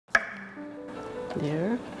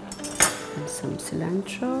there, and some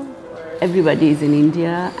cilantro. Everybody is in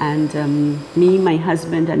India, and me, my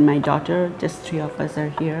husband and my daughter, just 3 of us are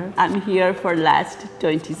here. I'm here for last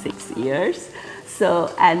 26 years.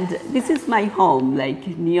 So, and this is my home, like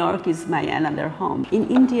New York is my another home. In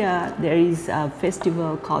India, there is a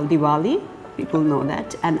festival called Diwali, people know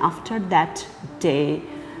that, and after that day,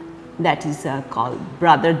 that is called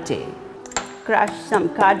Brother Day. Crush some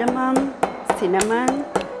cardamom, cinnamon,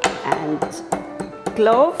 and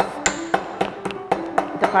clove.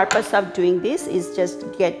 The purpose of doing this is just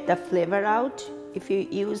get the flavor out. If you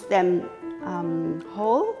use them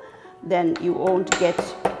whole, then you won't get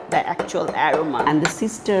the actual aroma. And the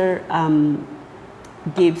sister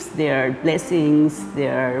gives their blessings,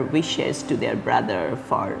 their wishes to their brother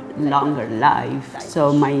for longer life.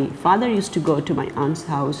 So my father used to go to my aunt's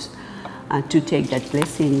house to take that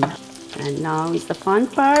blessing. And now is the fun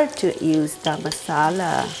part, to use the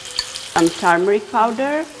masala. Some turmeric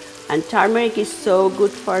powder, and turmeric is so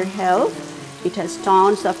good for health. It has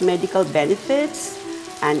tons of medical benefits,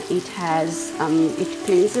 and it has it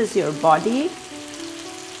cleanses your body,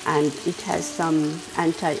 and it has some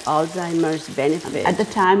anti-Alzheimer's benefit. At the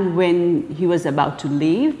time when he was about to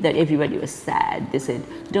leave, that everybody was sad. They said,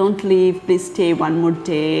 "Don't leave, please stay one more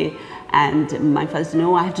day." And my father said,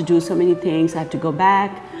 "No, I have to do so many things, I have to go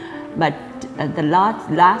back." But the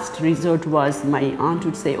last resort was my aunt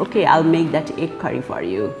would say, "Okay, I'll make that egg curry for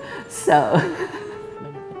you." So